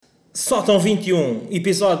Sótão 21,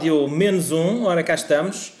 episódio -1, ora cá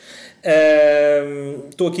estamos.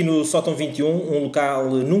 Estou aqui no Sótão 21, um local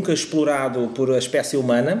nunca explorado por a espécie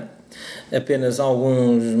humana. Apenas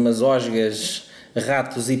alguns masósgas,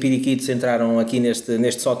 ratos e periquitos entraram aqui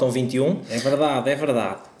neste Sótão 21. É verdade, é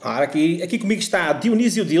verdade. Ora, aqui comigo está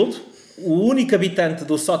Dionísio Dildo, o único habitante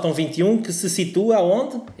do Sótão 21 que se situa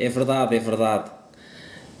aonde? É verdade, é verdade.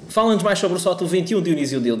 Fala-nos mais sobre o Sótão 21,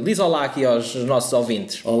 Dionísio Dildo. Diz olá aqui aos nossos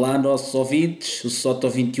ouvintes. Olá, nossos ouvintes. O Sótão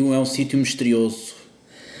 21 é um sítio misterioso.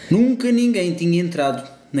 Nunca ninguém tinha entrado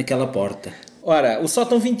naquela porta. Ora, o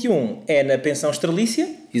Sótão 21 é na Pensão Estrelícia.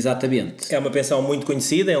 Exatamente. É uma pensão muito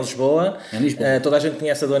conhecida em Lisboa. Em Lisboa. Toda a gente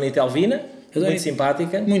conhece a Dona Etelvina. Muito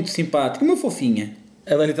simpática. Muito simpática. Uma fofinha.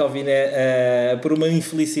 A Dona Etelvina, por uma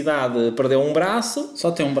infelicidade, perdeu um braço. Só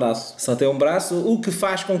tem um braço. Só tem um braço, o que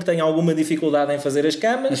faz com que tenha alguma dificuldade em fazer as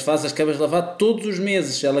camas. Mas faz as camas lavar todos os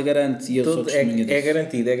meses, ela garante. E eu sou testemunha disso.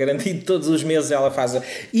 É garantido. Todos os meses ela faz.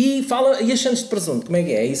 E as chances de presunto, como é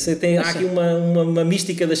que é? Há aqui uma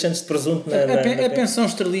mística das chances de presunto A Pensão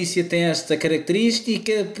Estrelícia tem esta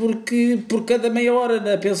característica porque por cada meia hora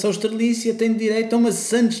na Pensão Estrelícia tem direito a uma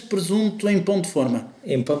sandes de presunto em pão de forma.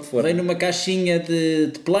 Em pão de forma. Vem numa caixinha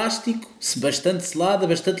de plástico, bastante selada,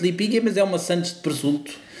 bastante limpinha, mas é uma sandes de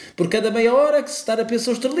presunto. Por cada meia hora que se está na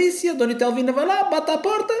Pensão Estrelícia, a Dona Etelvina vai lá, bate à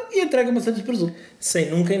porta e entrega uma sandes de presunto. Sem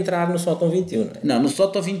nunca entrar no Sótão 21, não é? Não, no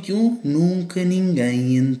Sótão 21 nunca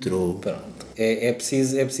ninguém entrou. Pronto. É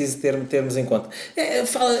preciso termos em conta.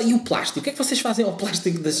 E o plástico? O que é que vocês fazem ao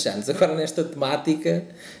plástico das chances? Agora nesta temática,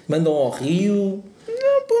 mandam ao rio...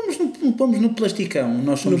 Não, pomos no plasticão.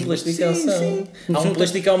 Nós somos no plasticão, sim. Há um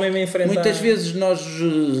plasticão mesmo em frente. Muitas vezes nós,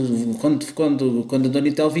 quando a Dona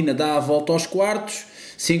Etelvina dá a volta aos quartos,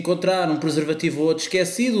 se encontrar um preservativo ou outro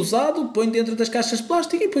esquecido, usado, põe dentro das caixas de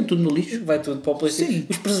plástico e põe tudo no lixo. Vai tudo para o plástico. Sim.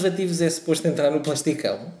 Os preservativos é suposto entrar no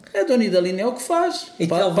plasticão. A Dona Etelvina é o que faz.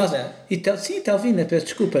 Etelvina, peço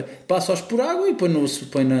desculpa. Passa-os por água e põe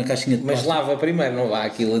na caixinha de plástico. Mas lava primeiro, não vá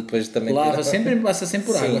aquilo depois também. Passa sempre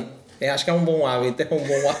por água. Acho que é um bom hábito.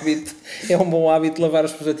 É um bom hábito lavar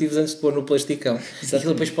os preservativos antes de pôr no plasticão. E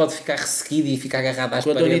aquilo depois pode ficar ressequido e ficar agarrado às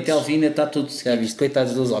paredes. Com a Dona Etelvina está tudo seco. Já viste,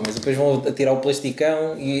 coitados dos homens. Depois vão atirar o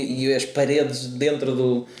plasticão e as paredes dentro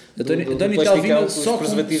do Dona Etelvina só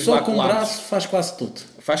com o braço faz quase tudo.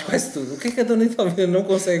 Faz quase tudo. O que é que a Dona Etelvina não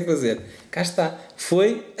consegue fazer? Cá está.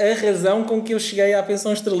 Foi a razão com que eu cheguei à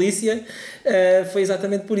Pensão Estrelícia. Foi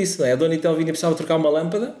exatamente por isso, não é? A Dona Etelvina precisava trocar uma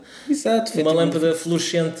lâmpada. Exato. Uma lâmpada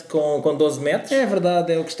fluorescente com 12 metros. É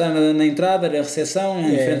verdade, é o que está na entrada, na recepção,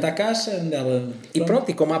 em frente à caixa. E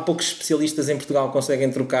pronto, e como há poucos especialistas em Portugal que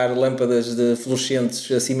conseguem trocar lâmpadas de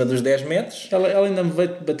fluorescentes acima dos 10 metros. Ela ainda me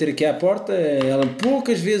veio bater aqui à porta. Ela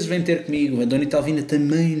poucas vezes vem ter comigo. A Dona Etelvina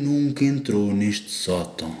também nunca entrou neste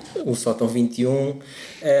sótão. O Sótão 21.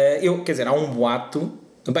 Quer dizer, há um boato.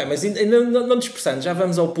 Bem, mas ainda não dispersando, já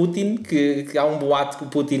vamos ao Putin, que há um boato que o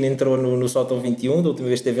Putin entrou no Sótão 21, da última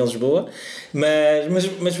vez que esteve em Lisboa,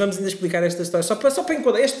 mas vamos ainda explicar esta história, só para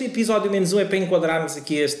enquadrar, este episódio -1 é para enquadrarmos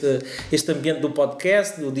aqui este ambiente do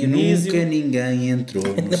podcast, do Dionísio. Nunca ninguém entrou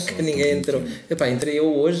no Nunca ninguém entrou. Entrei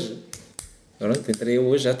eu hoje.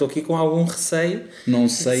 Já estou aqui com algum receio. Não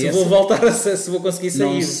sei se vou conseguir sair.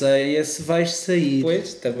 Não sei se vais sair.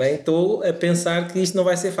 Pois, também estou a pensar que isto não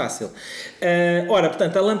vai ser fácil.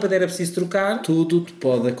 Portanto, a lâmpada era preciso trocar. Tudo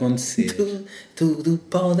pode acontecer. Tudo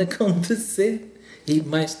pode acontecer. E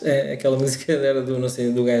mais, aquela música era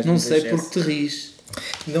do gajo. Não sei porque te rires.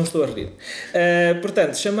 Não estou a rir.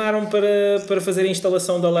 Portanto, chamaram para fazer a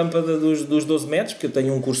instalação da lâmpada dos 12 metros, porque eu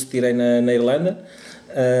tenho um curso que tirei na Irlanda.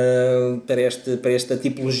 Para esta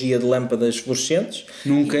tipologia de lâmpadas fluorescentes.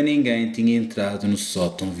 Nunca ninguém tinha entrado no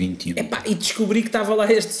Sótão 21. E descobri que estava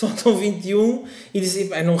lá este Sótão 21 e disse,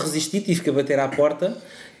 não resisti, tive que bater à porta.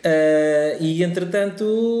 E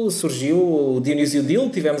entretanto surgiu o Dionísio Dildo,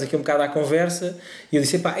 tivemos aqui um bocado à conversa e eu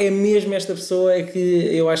disse, é mesmo esta pessoa, é que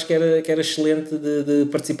eu acho que era excelente de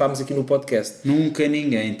participarmos aqui no podcast. Nunca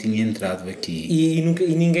ninguém tinha entrado aqui. E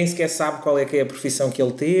ninguém sequer sabe qual é que é a profissão que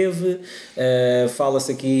ele teve.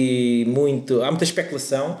 Fala-se aqui muito, há muita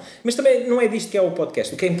especulação, mas também não é disto que é o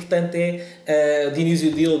podcast. O que é importante é o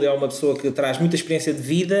Dionísio Dildo é uma pessoa que traz muita experiência de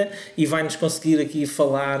vida e vai-nos conseguir aqui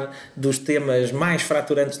falar dos temas mais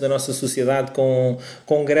fraturantes da nossa sociedade com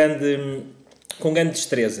grande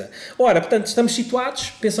destreza. Ora, portanto, estamos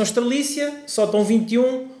situados, Pensão Estrelícia, Sótão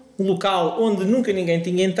 21, um local onde nunca ninguém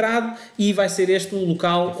tinha entrado e vai ser este o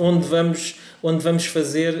local onde vamos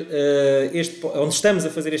fazer onde estamos a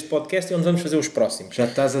fazer este podcast e onde vamos fazer os próximos. Já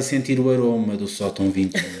estás a sentir o aroma do Sótão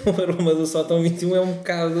 21. O aroma do Sótão 21 é um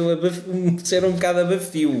bocado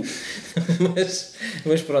abafio.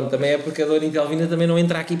 mas pronto, também é porque a Dona Etelvina também não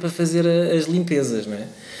entra aqui para fazer as limpezas, não é?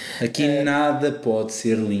 Aqui nada pode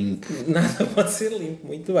ser limpo. Nada pode ser limpo,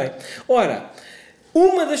 muito bem. Ora,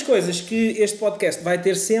 uma das coisas que este podcast vai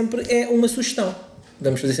ter sempre é uma sugestão.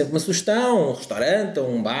 Vamos fazer sempre uma sugestão, um restaurante,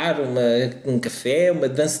 um bar, um café, uma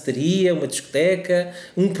danceteria, uma discoteca,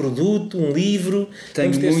 um produto, um livro.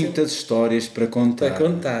 Tenho muitas histórias para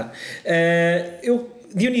contar.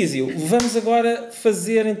 Dionísio, vamos agora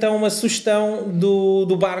fazer então uma sugestão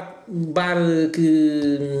do bar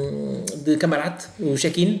de Camarate, o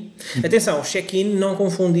Checkin. Atenção, Checkin não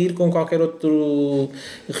confundir com qualquer outro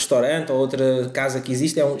restaurante ou outra casa que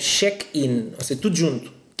existe, é um check-in, ou seja, tudo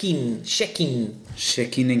junto. Checkin.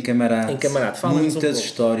 Checkin em Camarate. Muitas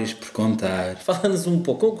histórias por contar. Fala-nos um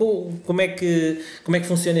pouco. Como é que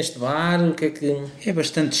funciona este bar? O que é que... É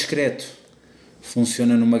bastante discreto.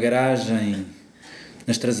 Funciona numa garagem,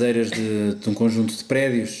 nas traseiras de um conjunto de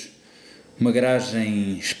prédios. Uma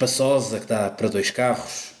garagem espaçosa que dá para 2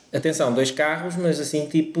 carros. Atenção, 2 carros, mas assim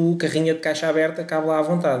tipo carrinha de caixa aberta, cabe lá à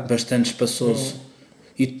vontade. Bastante espaçoso.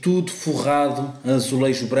 E tudo forrado a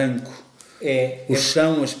azulejo branco. O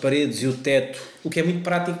chão, as paredes e o teto. O que é muito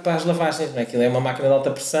prático para as lavagens, não é? Aquilo é uma máquina de alta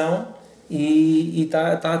pressão e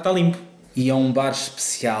está limpo. E é um bar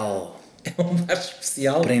especial. É um bar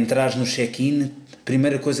especial? Para entrares no check-in, a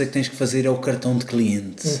primeira coisa que tens que fazer é o cartão de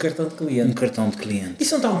cliente. Um cartão de cliente? Um cartão de cliente.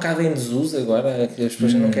 Isso não está um bocado em desuso agora? Que as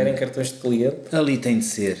pessoas não querem cartões de cliente? Ali tem de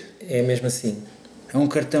ser. É mesmo assim? É um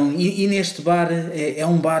cartão... E neste bar é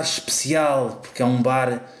um bar especial, porque é um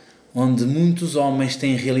bar onde muitos homens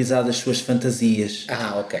têm realizado as suas fantasias.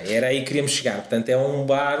 Ok. Era aí que queríamos chegar. Portanto, é um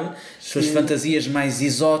bar... Suas fantasias mais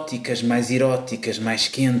exóticas, mais eróticas, mais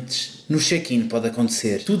quentes. No check-in pode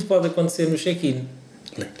acontecer. Tudo pode acontecer no check-in.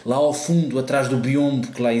 Lá ao fundo, atrás do biombo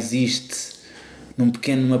que lá existe,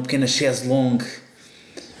 numa pequena chaise longue.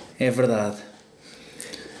 É verdade.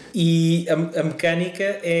 E a mecânica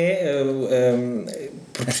é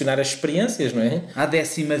proporcionar as experiências, não é? À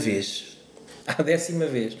 10ª vez. À 10ª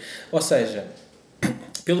vez. Ou seja,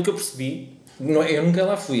 pelo que eu percebi, eu nunca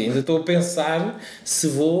lá fui, ainda estou a pensar se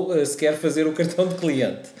quero fazer o cartão de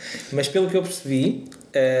cliente. Mas pelo que eu percebi,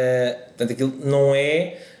 portanto, aquilo não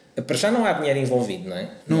é... Para já não há dinheiro envolvido, não é?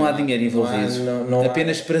 Não há dinheiro envolvido. Não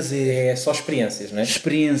apenas prazer. É só experiências, não é?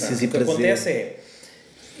 Experiências e prazer. O que acontece é...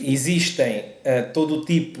 Existem todo o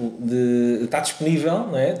tipo de... Está disponível,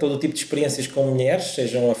 não é? Todo o tipo de experiências com mulheres,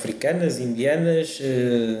 sejam africanas, indianas,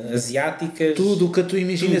 asiáticas... Tudo o que a tua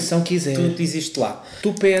imaginação quiser. Tudo existe lá.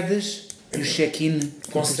 Tu pedes e o check-in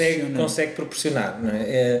consegue proporcionar, não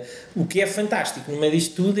é? O que é fantástico no meio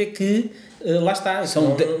disto tudo é que lá está.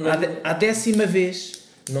 À 10ª vez...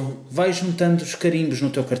 Vai juntando os carimbos no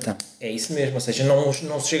teu cartão. É isso mesmo, ou seja, não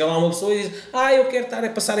se chega lá uma pessoa e diz eu quero estar a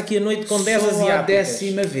passar aqui a noite com 10 asiáticas.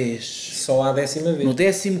 Só à 10ª vez. Só à 10ª vez. No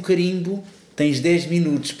 10º carimbo tens 10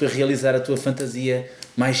 minutos para realizar a tua fantasia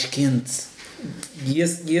mais quente. E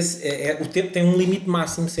esse o tempo tem um limite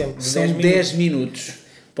máximo sempre. São 10 minutos.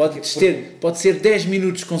 Pode ser 10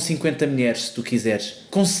 minutos com 50 mulheres, se tu quiseres.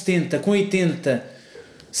 Com 70, com 80...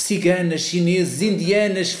 Ciganas, chineses,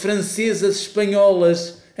 indianas, francesas,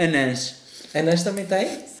 espanholas, anãs. Anãs também tem?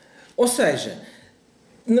 Ou seja,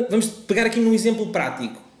 vamos pegar aqui num exemplo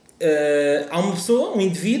prático. Há uma pessoa, um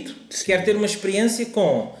indivíduo, que quer ter uma experiência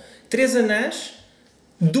com 3 anãs,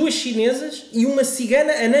 2 chinesas e uma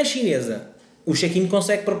cigana anã chinesa. O check-in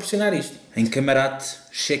consegue proporcionar isto. Em Camarate,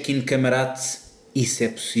 check-in Camarate, isso é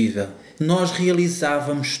possível. Nós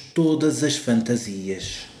realizávamos todas as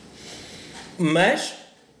fantasias. Mas...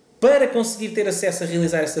 Para conseguir ter acesso a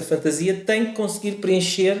realizar essa fantasia, tem que conseguir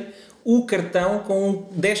preencher o cartão com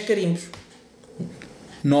 10 carimbos.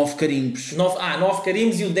 9 carimbos. 9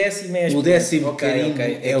 carimbos e o 10º é a experiência. O 10º carimbo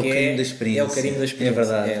é o carimbo da experiência. É o carimbo da experiência. É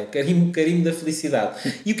verdade. É o carimbo da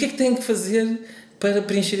felicidade. E o que é que tem que fazer para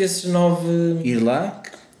preencher esses 9... Ir lá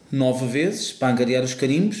 9 vezes para angariar os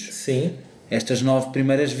carimbos. Sim. Estas 9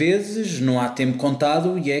 primeiras vezes não há tempo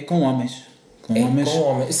contado e é com homens. Com homens.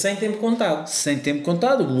 Sem tempo contado. Sem tempo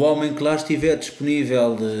contado. O homem que lá estiver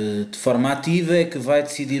disponível de forma ativa é que vai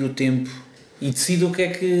decidir o tempo. E decide o que é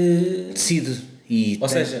que... Decide. Ou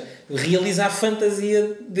seja, realiza a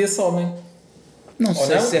fantasia desse homem. Não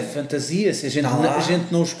sei se é fantasia, se a gente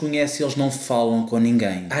não os conhece, eles não falam com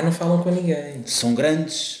ninguém. Não falam com ninguém. São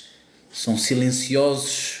grandes, são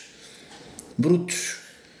silenciosos, brutos.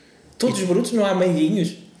 Todos brutos? Não há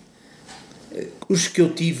meiguinhos? Os que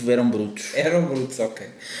eu tive eram brutos. Eram brutos, ok.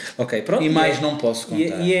 Ok, pronto. E mais não posso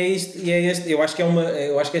contar. E é isto, eu acho que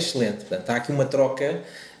é excelente. Portanto, há aqui uma troca.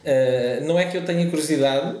 Não é que eu tenha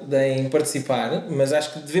curiosidade em participar, mas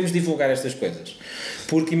acho que devemos divulgar estas coisas.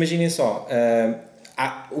 Porque imaginem só,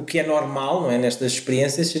 o que é normal, não é, nestas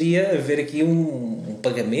experiências seria haver aqui um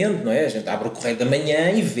pagamento, não é? A gente abre o correio da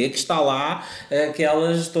manhã e vê que está lá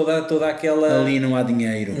toda aquela... Ali não há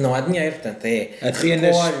dinheiro. Não há dinheiro, portanto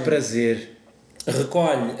apenas prazer.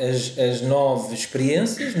 Recolhe as 9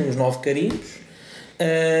 experiências, nos 9 carimbos,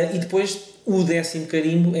 e depois o 10º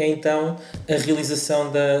carimbo é então a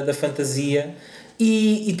realização da fantasia,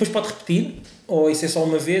 e depois pode repetir, ou isso é só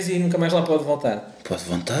uma vez e nunca mais lá pode voltar. Pode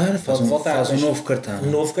voltar, faz um novo cartão. Um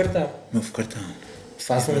novo cartão.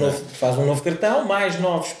 Faz um novo cartão, mais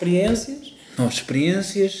 9 experiências. 9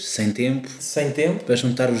 experiências, sem tempo. Para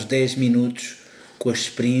juntar os 10 minutos com a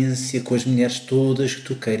experiência, com as mulheres todas que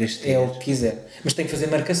tu queiras ter. É o que quiser. Mas tem que fazer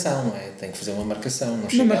marcação, não é? Tem que fazer uma marcação.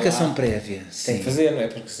 Uma marcação prévia. Tem que fazer, não é?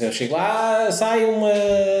 Porque se eu chego lá, sai uma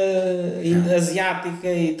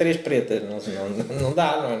asiática e 3 pretas. Não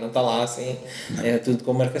dá, não é? Não está lá assim. É tudo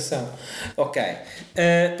com marcação. Ok.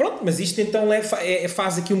 Pronto, mas isto então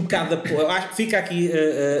faz aqui um bocado de... Fica aqui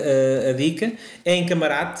a dica. É em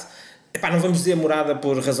Camarate. Epá, não vamos dizer morada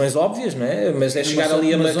por razões óbvias, não é? Mas é chegar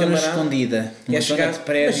ali a uma zona Camarate, escondida, uma zona de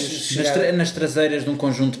prédios, nas traseiras de um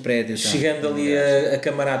conjunto de prédios. Chegando ali a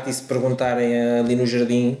Camarate e se perguntarem ali no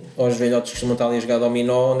jardim aos velhotes que costumam estar ali a jogar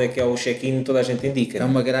dominó, onde é que é o check-in, toda a gente indica. É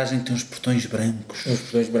uma garagem que tem uns portões brancos.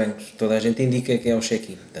 Toda a gente indica que é o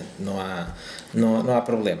check-in, portanto não há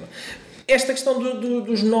problema. Esta questão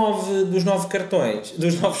dos 9 cartões,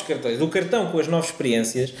 do cartão com as 9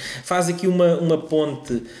 experiências, faz aqui uma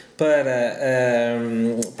ponte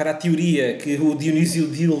para a teoria que o Dionísio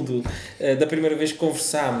Dildo, da primeira vez que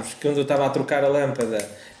conversámos, quando eu estava a trocar a lâmpada,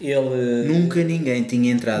 ele... Nunca ninguém tinha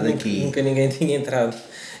entrado aqui. Nunca ninguém tinha entrado,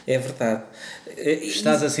 é verdade.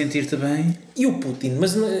 Estás a sentir-te bem? E o Putin?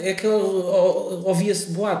 Mas é que ouvia-se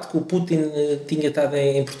boato que o Putin tinha estado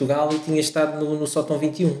em Portugal e tinha estado no Sótão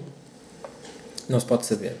 21. Não se pode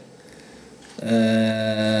saber.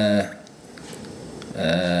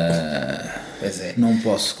 Pois é. Não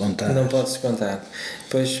posso contar. Não podes contar.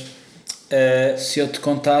 Pois... se eu te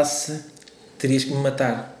contasse... terias que me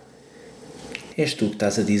matar. És tu que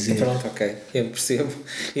estás a dizer. Pronto, ok. Eu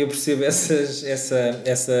percebo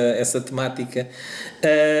essa temática.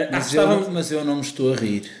 Mas eu não me estou a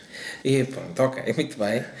rir. E pronto, ok, muito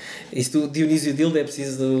bem. Isto, Dionísio Dildo, é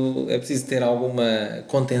preciso ter alguma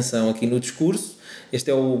contenção aqui no discurso. Este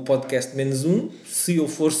é o podcast -1. Se eu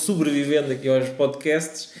for sobrevivendo aqui aos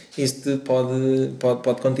podcasts, isto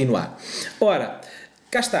pode continuar. Ora,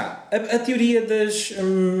 cá está. A teoria das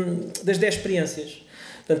 10 experiências.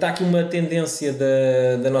 Portanto, há aqui uma tendência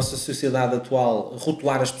da nossa sociedade atual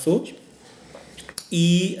rotular as pessoas.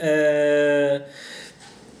 E...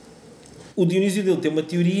 o Dionísio Dildo tem uma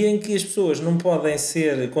teoria em que as pessoas não podem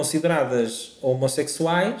ser consideradas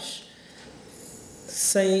homossexuais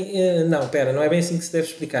sem... não é bem assim que se deve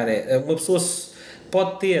explicar. Uma pessoa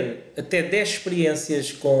pode ter até 10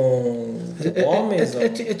 experiências com homens. A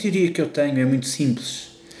teoria que eu tenho é muito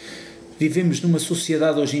simples. Vivemos numa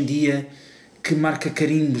sociedade hoje em dia que marca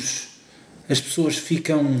carimbos. As pessoas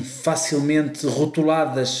ficam facilmente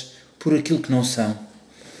rotuladas por aquilo que não são.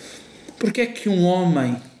 Porque é que um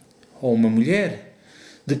homem... ou uma mulher,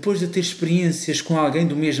 depois de ter experiências com alguém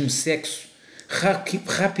do mesmo sexo,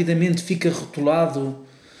 rapidamente fica rotulado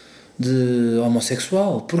de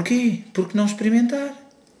homossexual? Porquê? Porque não experimentar.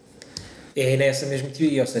 É nessa mesma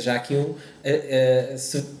teoria, ou seja, há aqui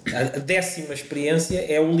a 10ª experiência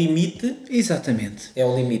é o limite. Exatamente. É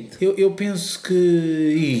o limite. Eu penso que,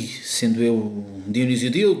 e sendo eu Dionísio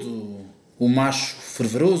Dildo, o macho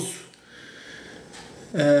fervoroso,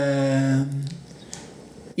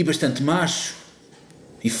 e bastante macho,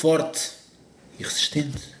 e forte, e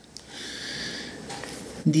resistente,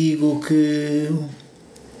 digo que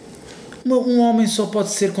um homem só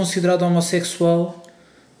pode ser considerado homossexual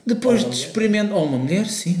depois de experimentar, ou uma mulher,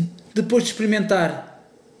 sim, depois de experimentar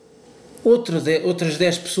outras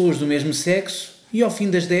 10 pessoas do mesmo sexo, e ao fim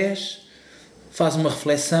das 10 faz uma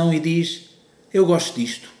reflexão e diz: eu gosto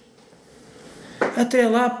disto. Até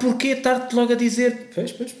lá, porquê estar-te logo a dizer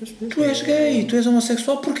pois. Tu és gay, tu és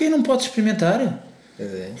homossexual, porquê não podes experimentar?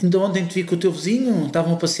 Então ontem te vi com o teu vizinho,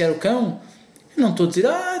 estavam a passear o cão, eu não estou a dizer,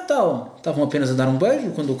 tal, estavam apenas a dar um beijo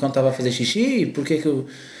quando o cão estava a fazer xixi, porque é que eu...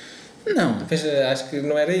 Não. Pois, acho que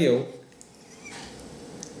não era eu.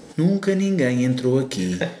 Nunca ninguém entrou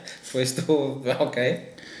aqui. Foste tu, ok.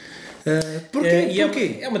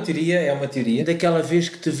 Porquê? É uma teoria. Daquela vez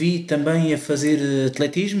que te vi também a fazer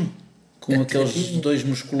atletismo? com aqueles dois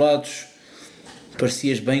musculados,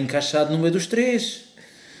 parecias bem encaixado no meio dos três.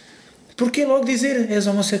 Porquê logo dizer, és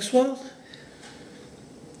homossexual?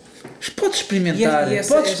 Podes experimentar,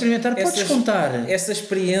 podes contar. Essa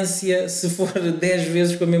experiência, se for 10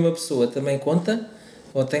 vezes com a mesma pessoa, também conta?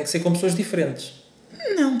 Ou tem que ser com pessoas diferentes?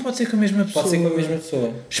 Não, pode ser com a mesma pessoa. Pode ser com a mesma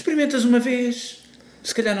pessoa. Experimentas uma vez,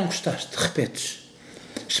 se calhar não gostaste, repetes.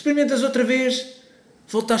 Experimentas outra vez,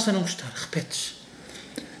 voltaste a não gostar, repetes.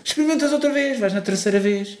 Experimentas outra vez, vais na terceira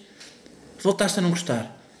vez, voltaste a não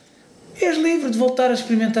gostar. És livre de voltar a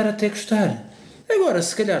experimentar até gostar. Agora,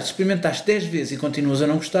 se calhar, se experimentaste 10 vezes e continuas a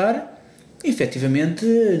não gostar, efetivamente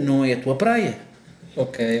não é a tua praia.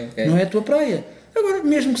 Ok. Não é a tua praia. Agora,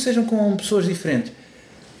 mesmo que sejam com pessoas diferentes,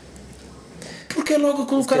 porque é logo a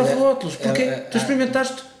colocar rótulos? Porque tu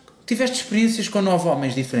experimentaste, tiveste experiências com 9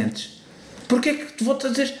 homens diferentes. Porquê é que te vou-te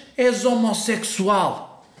dizer és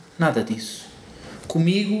homossexual? Nada disso.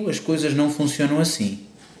 Comigo as coisas não funcionam assim.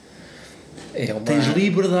 Tens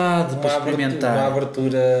liberdade para experimentar. Uma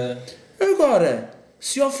abertura... Agora,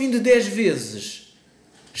 se ao fim de 10 vezes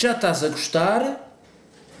já estás a gostar,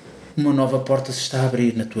 uma nova porta se está a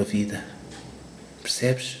abrir na tua vida.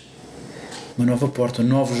 Percebes? Uma nova porta,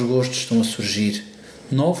 novos gostos estão a surgir,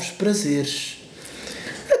 novos prazeres.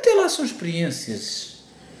 Até lá são experiências.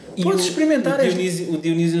 Podes experimentar. O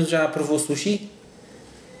Dionísio já provou sushi?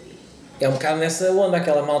 É um bocado nessa onda,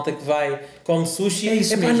 aquela malta que vai, come sushi,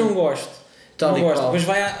 não gosto. Não gosto, depois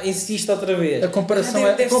insiste outra vez. A comparação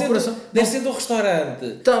deve ser do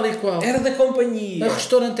restaurante. Tal e qual. Era da companhia. A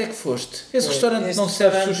restaurante é que foste. Esse restaurante não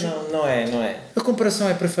serve sushi. Não é. A comparação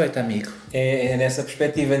é perfeita, amigo. É nessa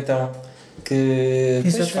perspectiva, então, que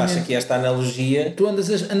faz aqui esta analogia. Tu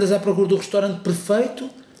andas à procura do restaurante perfeito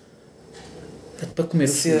para comer o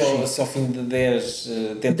sushi. Se ao fim de 10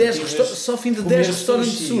 só ao fim de 10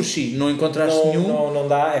 restaurantes de sushi não encontraste nenhum. Não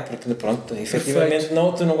dá, é porque, pronto, efetivamente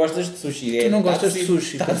tu não gostas de sushi. Tu não gostas de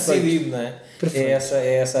sushi. Está decidido, não é? Perfeito.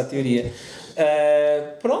 É essa a teoria.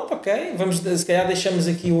 Pronto, ok. Se calhar deixamos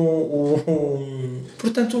aqui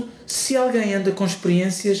Portanto, se alguém anda com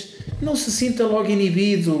experiências, não se sinta logo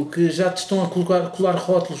inibido, que já te estão a colar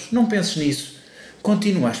rótulos. Não penses nisso.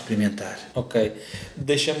 Continua a experimentar. Ok.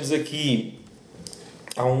 Deixamos aqui...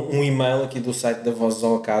 Há um e-mail aqui do site da Vozes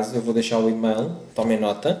ao Acaso. Eu vou deixar o e-mail. Tomem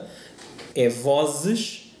nota. É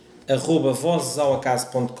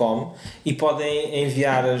vozes@vozesaoacaso.com e podem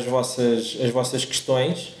enviar as vossas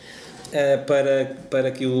questões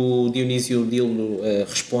para que o Dionísio Dildo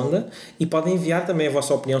responda, e podem enviar também a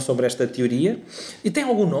vossa opinião sobre esta teoria. E tem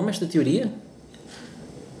algum nome esta teoria?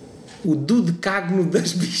 O do decágono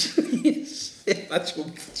das bicharias.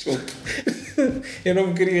 Desculpe. Eu não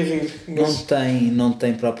me queria rir. Mas... Não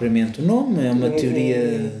tem propriamente o nome, é uma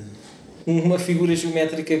teoria... Uma figura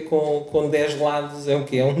geométrica com 10 lados é o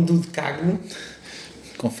quê? É um decágono?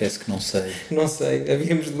 Confesso que não sei. Não sei,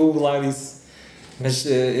 havíamos de googlar isso. Mas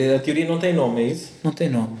a teoria não tem nome, é isso? Não tem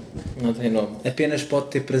nome. Não tem nome. Apenas pode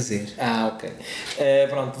ter prazer. Ok.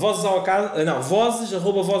 Pronto,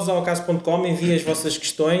 vozes@vozesaocaso.com, enviem as vossas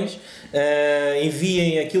questões,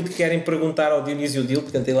 enviem aquilo que querem perguntar ao Dionísio Dildo,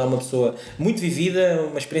 portanto ele é uma pessoa muito vivida,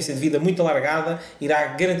 uma experiência de vida muito alargada, irá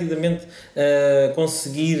garantidamente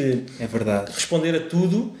conseguir responder a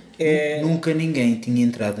tudo. Nunca ninguém tinha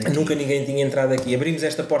entrado aqui. Nunca ninguém tinha entrado aqui. Abrimos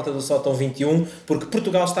esta porta do Sótão 21 porque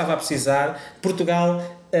Portugal estava a precisar. Portugal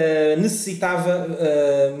necessitava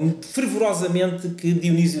fervorosamente que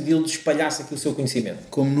Dionísio Dildo espalhasse aqui o seu conhecimento.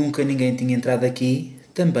 Como nunca ninguém tinha entrado aqui,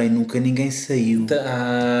 também nunca ninguém saiu.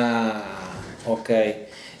 Ok.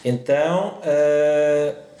 Então,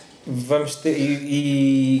 vamos ter...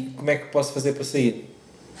 E como é que posso fazer para sair?